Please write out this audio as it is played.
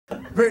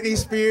Britney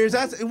Spears.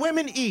 That's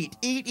women eat.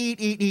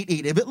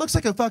 If it looks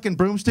like a fucking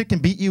broomstick can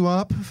beat you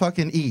up,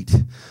 fucking eat.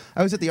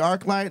 I was at the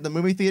ArcLight at the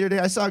movie theater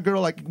today. I saw a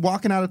girl like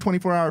walking out of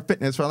 24-hour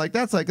fitness. Where like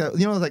that's like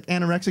you know like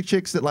anorexic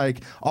chicks that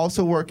like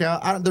also work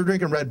out. They're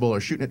drinking Red Bull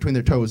or shooting it between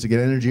their toes to get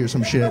energy or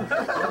some shit.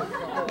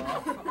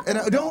 And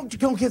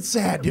don't get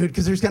sad, dude,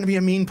 because there's gonna be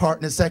a mean part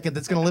in a second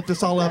that's gonna lift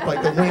us all up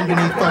like the wing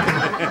beneath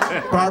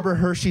fucking Barbara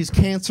Hershey's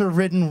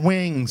cancer-ridden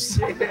wings.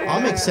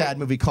 I'll make sad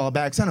movie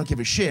callbacks. I don't give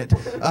a shit.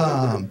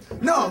 No,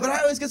 but I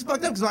always get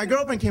fucked up because my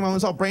girlfriend came home and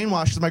was all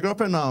brainwashed. Because my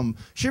girlfriend,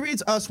 she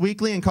reads Us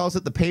Weekly and calls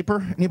it the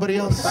paper. Anybody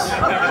else?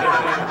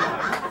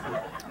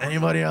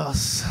 Anybody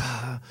else?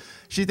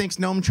 She thinks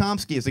Noam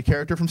Chomsky is a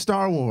character from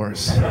Star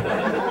Wars.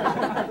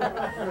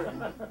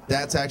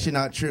 That's actually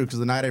not true, because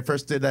the night I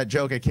first did that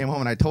joke, I came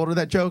home and I told her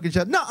that joke, and she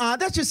said, "Nuh-uh,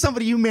 that's just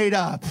somebody you made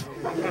up."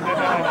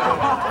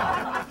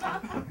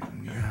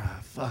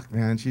 Yeah, fuck,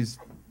 man, she's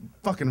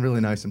fucking really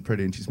nice and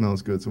pretty, and she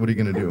smells good, so what are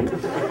you gonna do?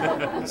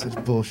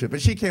 Such bullshit. But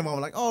she came home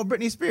like, "Oh,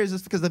 Britney Spears,"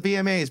 is because the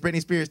VMAs.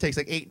 Britney Spears takes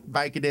like 8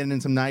 Vicodin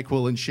and some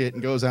NyQuil and shit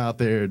and goes out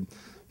there and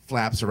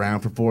flaps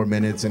around for 4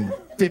 minutes, and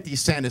 50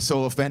 Cent is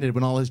so offended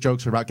when all his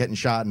jokes are about getting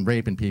shot and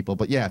raping people.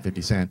 But yeah,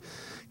 50 Cent.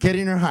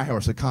 Getting her high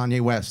horse with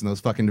Kanye West and those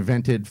fucking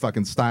invented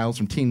fucking styles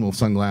from Teen Wolf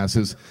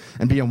sunglasses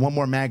and be on one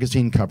more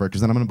magazine cover,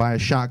 because then I'm gonna buy a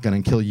shotgun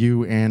and kill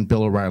you and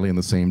Bill O'Reilly on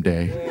the same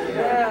day.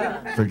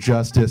 Yeah. For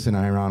justice and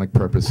ironic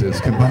purposes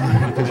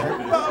combined, because you're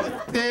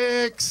both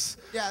dicks.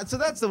 Yeah, so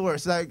that's the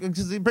worst.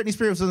 Britney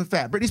Spears wasn't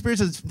fat. Britney Spears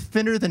is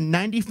thinner than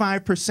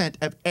 95%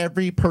 of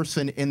every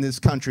person in this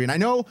country. And I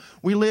know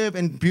we live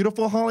in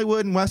beautiful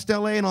Hollywood and West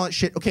LA and all that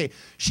shit. Okay,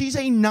 she's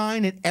a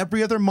 9 at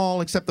every other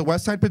mall except the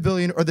West Side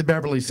Pavilion or the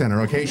Beverly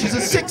Center, okay? She's a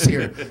 6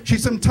 here.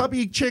 She's some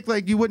tubby chick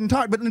like you wouldn't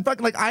talk. But in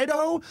fucking like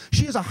Idaho,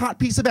 she is a hot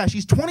piece of ass.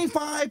 She's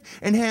 25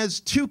 and has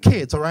 2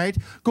 kids, all right?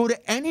 Go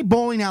to any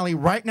bowling alley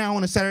right now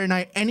on a Saturday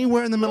night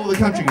anywhere in the middle of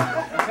the country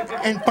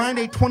and find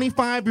a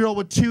 25-year-old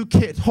with 2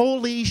 kids.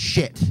 Holy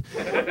shit.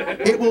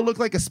 It will look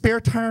like a spare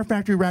tire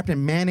factory wrapped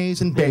in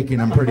mayonnaise and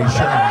bacon, I'm pretty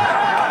sure.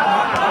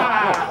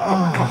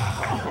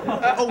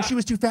 Oh, she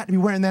was too fat to be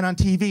wearing that on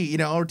TV, you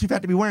know, or too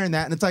fat to be wearing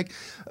that. And it's like,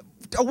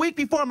 a week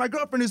before, my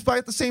girlfriend, who's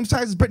probably the same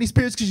size as Britney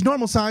Spears because she's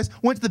normal size,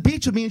 went to the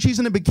beach with me and she's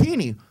in a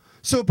bikini.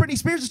 So if Britney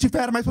Spears is too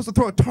fat, am I supposed to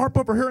throw a tarp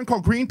over her and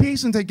call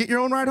Greenpeace and say, "Get your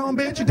own ride home,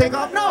 bitch," and take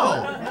off?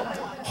 No!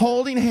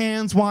 Holding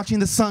hands, watching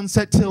the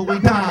sunset till we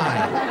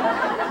die.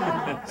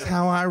 That's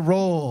how I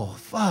roll.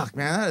 Fuck,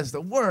 man, that is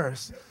the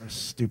worst.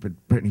 Stupid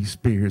Britney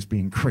Spears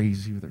being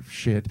crazy with her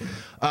shit.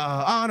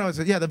 Oh, no,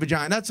 yeah, the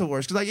vagina, that's the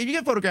worst. Because like, if you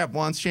get photographed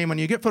once, shame on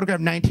you. You get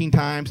photographed 19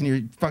 times and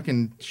your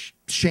fucking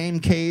shame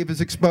cave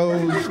is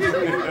exposed.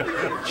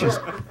 Just,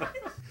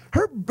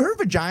 her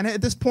vagina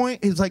at this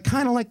point is like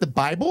kind of like the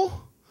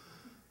Bible.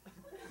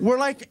 Where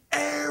like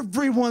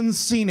everyone's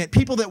seen it.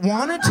 People that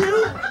wanted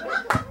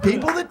to,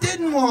 people that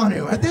didn't want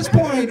to. At this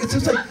point, it's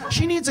just like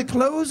she needs to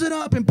close it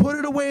up and put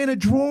it away in a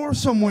drawer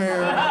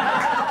somewhere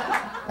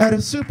at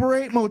a Super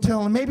 8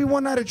 motel, and maybe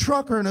one night a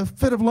trucker in a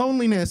fit of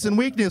loneliness and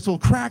weakness will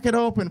crack it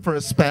open for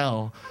a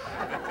spell.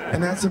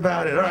 And that's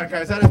about it. All right,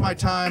 guys, that is my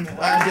time.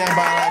 I'm Dan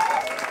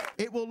Bialek.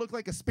 It will look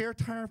like a spare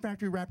tire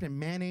factory wrapped in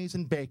mayonnaise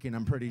and bacon,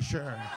 I'm pretty sure.